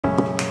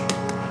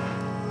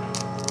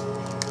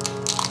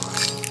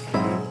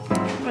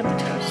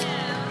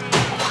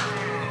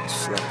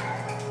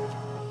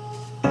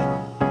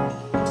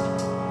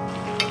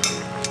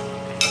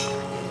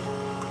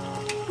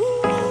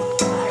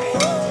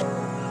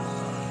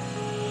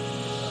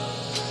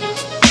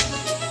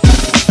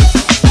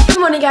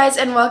morning guys,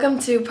 and welcome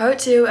to part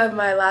 2 of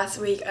my last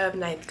week of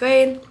 9th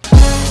grade.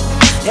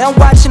 Yeah, I'm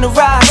watching the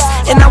rise,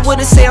 and I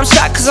wouldn't say I'm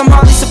shocked cause I'm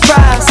hardly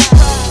surprised.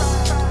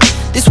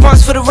 This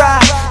one's for the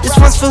ride, this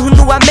one's for who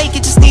knew I'd make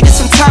it, just needed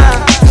some time.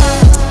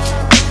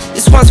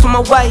 This one's for my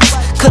wife,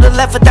 could've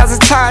left 1,000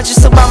 times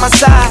just about my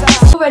side.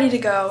 Ready to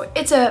go.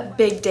 It's a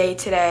big day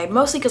today,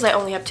 mostly because I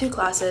only have 2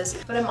 classes,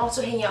 but I'm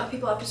also hanging out with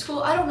people after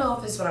school. I don't know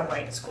if this is what I'm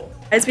wearing to school.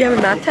 Guys, we have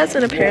a math test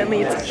and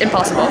apparently it's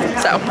impossible,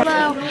 so.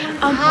 Hello, we're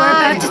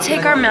about to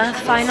take our math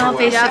final,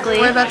 basically.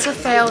 We're about to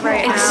fail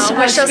right now. It's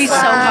supposed to be so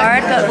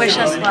hard, but wish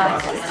us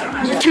luck.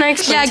 Can I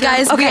explain? Yeah,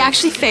 guys, we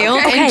actually failed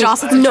and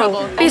Jocelyn's in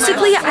trouble.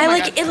 Basically,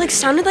 it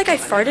sounded like I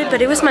farted,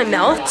 but it was my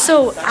mouth.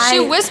 So She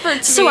whispered to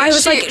me. So I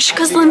was like,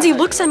 because Lindsay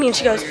looks at me and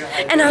she goes,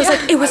 and I was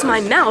like, it was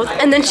my mouth.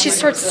 And then she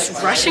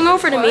starts rushing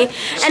over to me,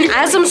 and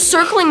as I'm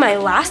circling my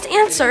last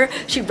answer,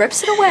 she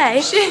rips it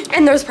away,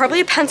 and there's probably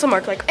a pencil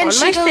mark like on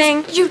my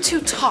thing. You two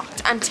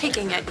talked. I'm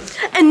taking it.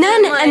 And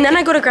then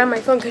I go to grab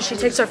my phone because she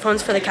takes our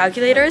phones for the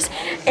calculators,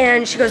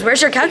 and she goes,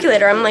 "Where's your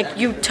calculator?" I'm like,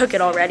 "You took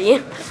it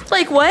already."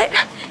 Like what?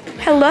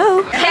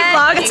 Hello. Hey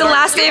vlog, it's the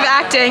last day of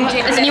acting.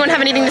 Does anyone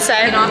have anything to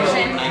say?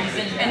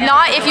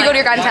 Not if you go to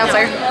your guidance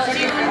counselor.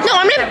 No,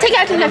 I'm gonna take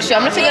acting next year.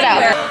 I'm gonna figure it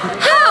out.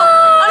 How?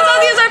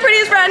 Anastasia is our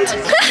prettiest friend.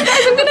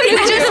 Guys, I'm gonna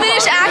just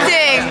finish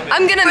acting.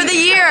 I'm gonna for the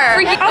year.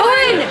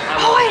 Owen!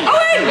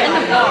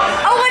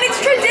 Owen, it's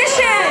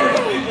tradition!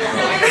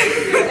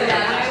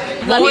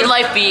 What would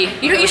life be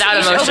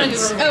without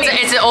emotions?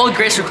 It's an old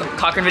Grace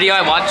Cochran video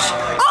I watched.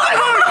 Oh my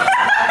god!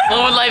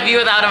 What would life be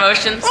without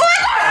emotions? Oh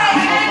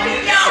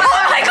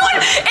my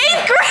god!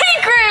 8th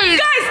grade!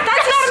 Guys,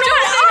 that's not a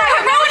normal thing.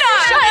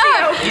 Shut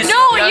up! No,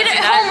 you did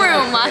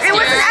homeroom last year. It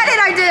was an edit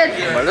I did.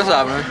 What is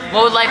happening?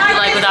 What would life be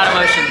like without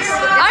emotions?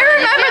 I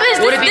remember this.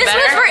 This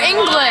was for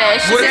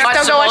English.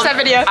 Don't go watch that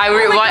video.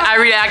 I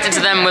reacted to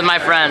them with my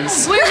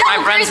friends.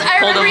 My friends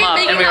pulled them up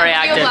and we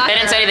reacted. They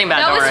didn't say anything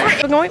bad,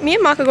 don't worry. Me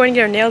and Mark are going to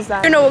get our nails done.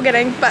 I don't know what we're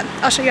getting, but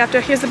I'll show you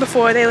after. Here's the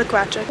before. They look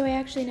ratchet. So I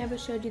actually never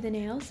showed you the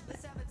nails, but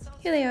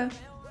here they are.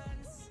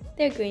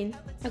 They're green.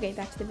 Okay,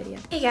 back to the video.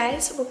 Hey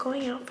guys, we're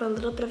going out for a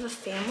little bit of a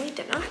family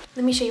dinner.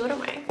 Let me show you what I'm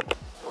wearing.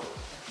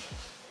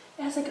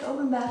 It has like an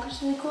open back, which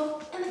is really cool,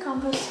 and the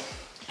Converse.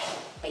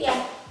 But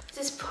yeah,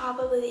 this is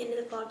probably the end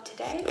of the vlog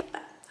today,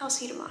 but I'll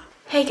see you tomorrow.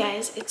 Hey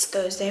guys, it's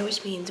Thursday,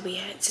 which means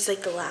this is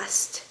like the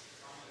last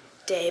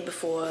day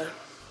before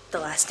the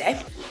last day.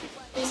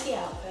 Here's the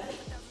outfit.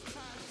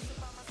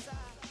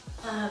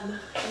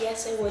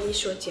 Yes, I wore these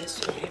shorts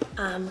yesterday,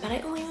 but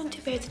I only own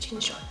 2 pairs of jean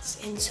shorts,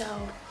 and so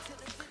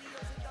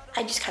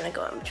I just kind of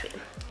go in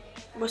between.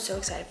 We're so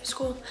excited for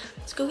school.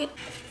 Let's go get.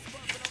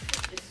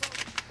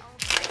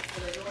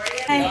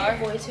 Hi.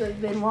 Boys who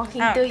have been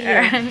walking through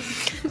here.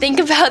 Think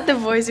about the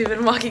boys who've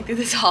been walking through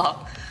this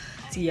hall.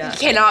 You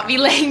cannot be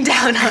laying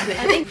down on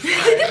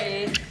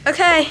it.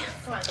 Okay,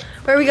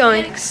 where are we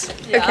going?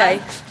 Okay.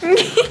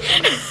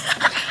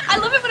 I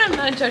love it when I'm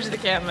not in charge of the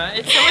camera.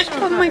 It's so much more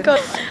fun. Oh my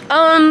god.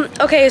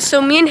 Okay,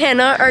 so me and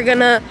Hannah are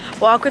gonna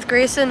walk with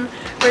Grace and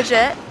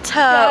Bridget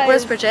to,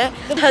 where's Bridget?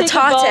 To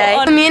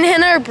Tate. Me and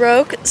Hannah are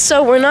broke,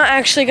 so we're not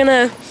actually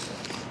gonna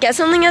get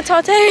something at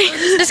Tate.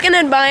 Just gonna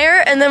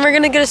admire, and then we're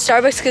gonna get a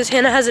Starbucks because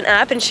Hannah has an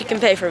app and she can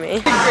pay for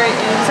me.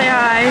 Say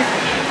hi.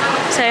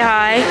 Say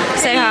hi.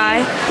 Say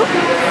hi.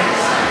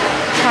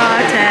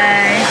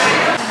 Tate.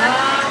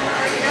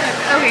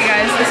 Okay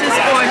guys, this is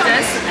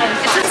gorgeous.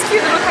 It's just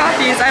cute little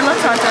coffees. I love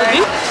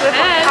Tate.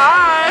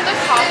 Hi.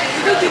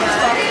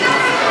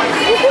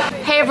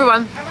 Hey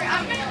everyone.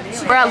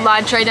 We're at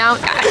lunch right now.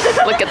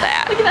 Look at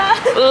that.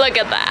 Look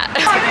at that.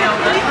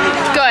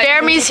 Good.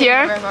 Jeremy's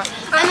here.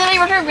 And then I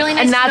wrote her really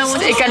nice. And that's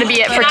gonna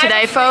be it for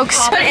today, folks.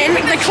 Put in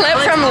the clip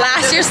from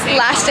last year's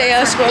last day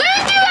of school.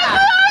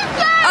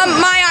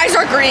 My eyes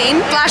are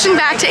green. Flashing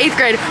back to 8th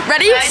grade.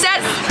 Ready,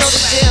 set.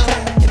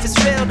 If it's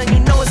real, then you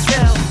know it's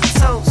real.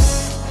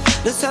 Toast.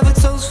 Let's have a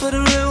toast for the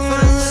real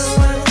ones.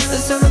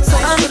 Let's have a toast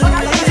for the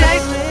real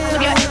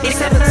ones. Let's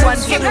have a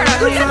toast for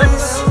the real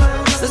ones.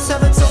 Let's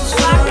have a toast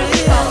for the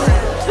real ones.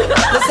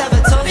 Let's have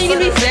a toast. Are you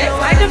gonna be sick?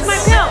 I took my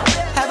pill.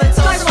 Have a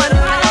toast for the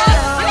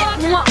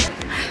real ones.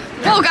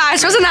 Whoa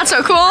guys, wasn't that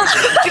so cool?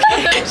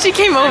 She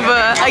came over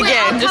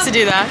again just to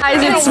do that.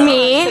 Guys, it's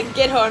me.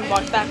 Get her and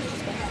walk back.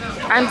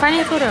 I'm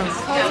finding a photo.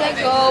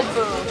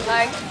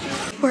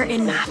 We're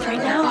in math right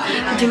now.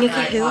 I'm doing a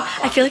Kahoo.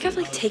 I feel like I've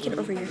like taken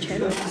over your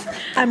channel.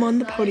 I'm on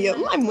the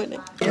podium. I'm winning.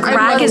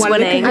 Greg is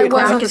winning.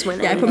 Greg is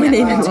winning. Yeah, I put my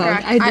name in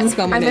wrong. I didn't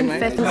spell my name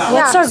right.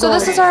 What's our goal? So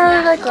this is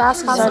our like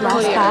last class. Our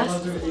last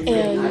class,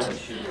 and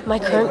my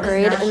current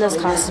grade in this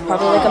class is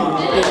probably like a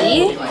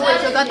B.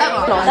 Not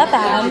that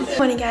bad. Good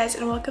morning guys,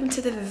 and welcome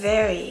to the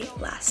very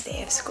last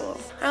day of school.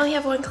 I only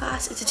have 1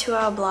 class, it's a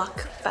 2-hour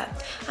block, but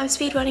I'm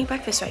speed running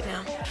breakfast right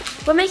now.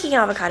 We're making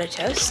avocado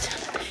toast.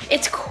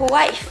 It's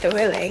quite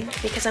thrilling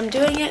because I'm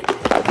doing it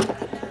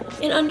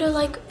in under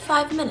like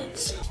 5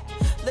 minutes.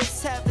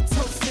 Let's have a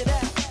toast to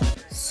that.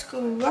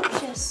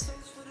 Scrumptious.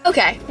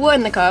 Okay, we're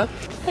in the car.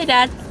 Hey,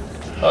 Dad.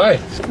 Hi.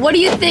 What do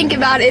you think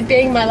about it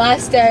being my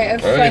last day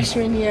of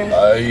freshman year?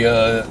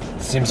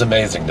 Seems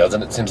amazing,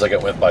 doesn't it? Seems like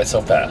it went by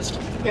so fast.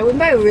 It went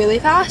by really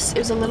fast. It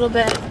was a little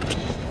bit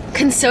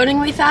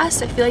concerningly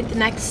fast. I feel like the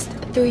next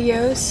 3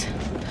 years,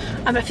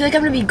 I feel like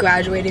I'm gonna be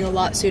graduating a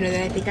lot sooner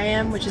than I think I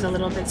am, which is a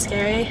little bit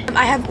scary.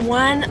 I have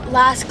one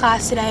last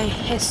class today,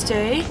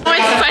 history. I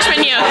went to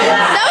freshman year.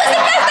 That was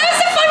the best, that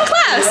was a fun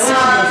class.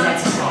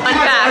 Fun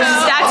fact,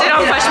 that's it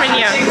on freshman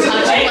year.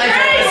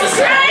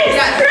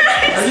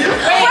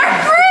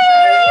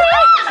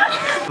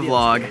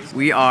 Vlog.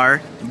 We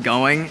are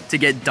going to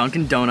get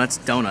Dunkin' Donuts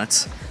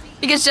donuts.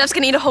 Because Jeff's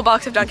gonna eat a whole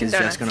box of Dunkin'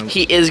 Donuts.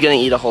 He is gonna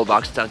eat a whole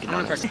box of Dunkin'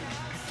 Donuts.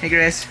 Hey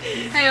Grace.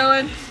 Hey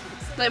Owen.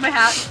 Like my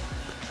hat.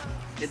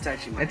 It's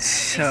actually it's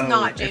so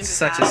not James' it's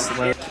such hat. a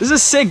slow. This is a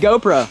sick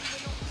GoPro.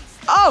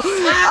 Oh!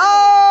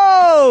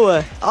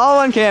 Oh! All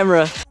on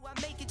camera.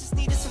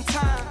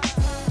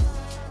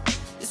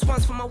 This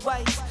one's for my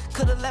wife.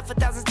 Could have left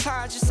 1,000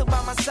 times just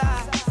about my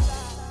side.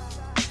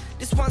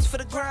 This one's for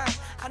the grind.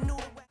 I knew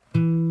it.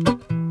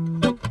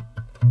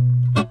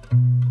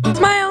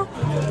 Smile.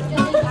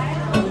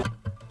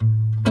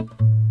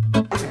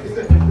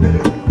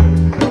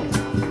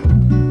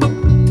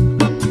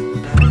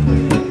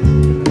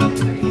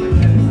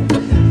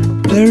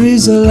 There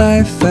is a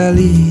life I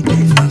lead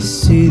in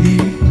this city,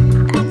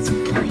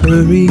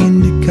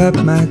 hurrying to cut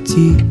my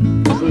teeth.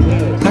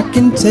 I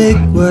can take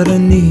what I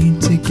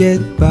need to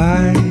get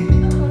by.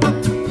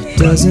 It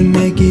doesn't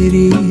make it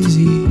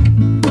easy.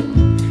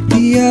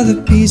 The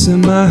other piece of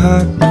my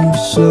heart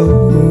moves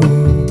slow,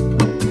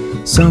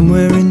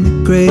 somewhere in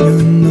the great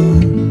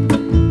unknown.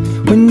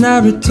 When I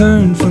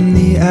return from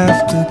the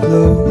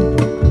afterglow,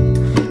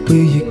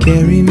 will you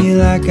carry me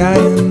like I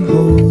am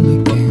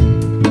whole again?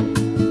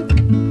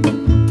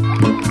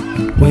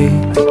 Wait,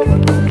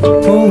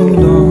 hold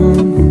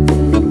on,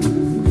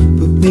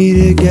 put me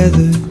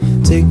together,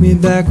 take me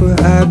back where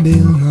I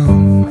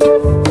belong.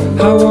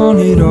 I want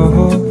it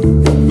all.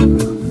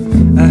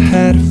 I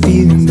had a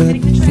feeling, but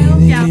the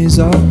feeling is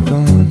all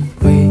gone.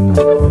 Wait,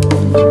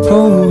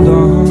 hold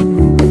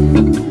on,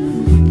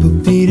 put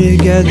me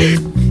together,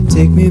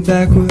 take me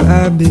back where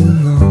I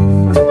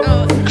belong.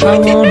 I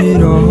want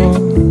it all.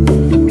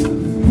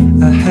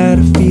 I had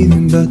a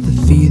feeling, but the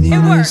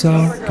feeling is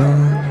all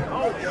gone.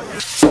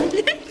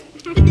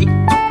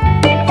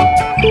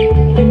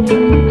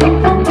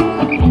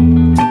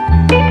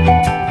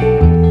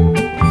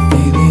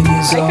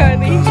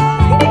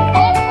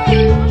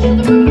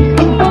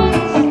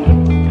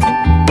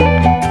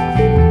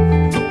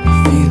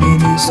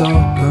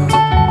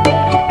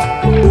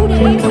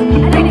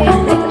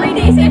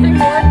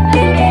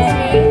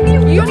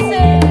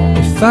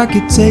 If I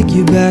could take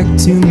you back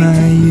to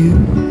my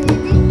youth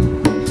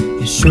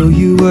and show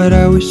you what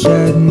I wish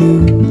I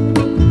knew.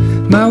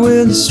 My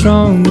will is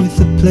strong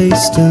with a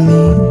place to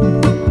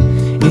lean.